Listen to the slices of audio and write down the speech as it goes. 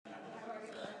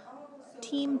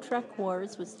Team Trek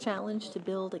Wars was challenged to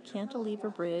build a cantilever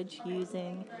bridge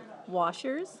using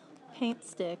washers, paint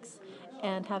sticks,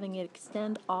 and having it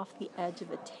extend off the edge of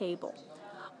a table.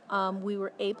 We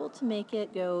were able to make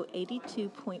it go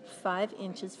 82.5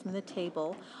 inches from the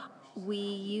table. We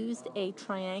used a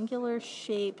triangular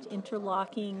shaped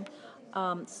interlocking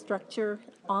structure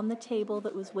on the table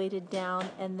that was weighted down,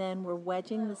 and then we're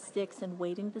wedging the sticks and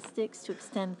weighting the sticks to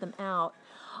extend them out.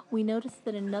 We noticed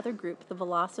that another group, the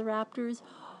Velociraptors,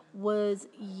 was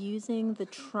using the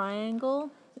triangle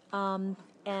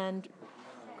and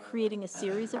creating a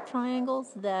series of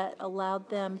triangles that allowed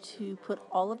them to put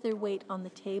all of their weight on the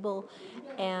table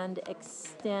and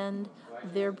extend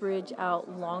their bridge out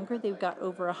longer. They've got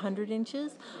over 100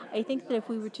 inches. I think that if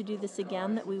we were to do this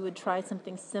again, that we would try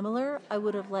something similar. I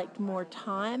would have liked more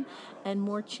time and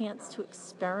more chance to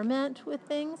experiment with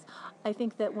things. I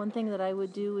think that one thing that I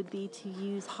would do would be to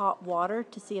use hot water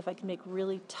to see if I can make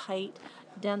really tight,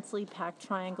 densely packed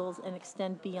triangles and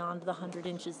extend beyond the 100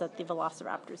 inches that the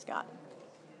Velociraptors got.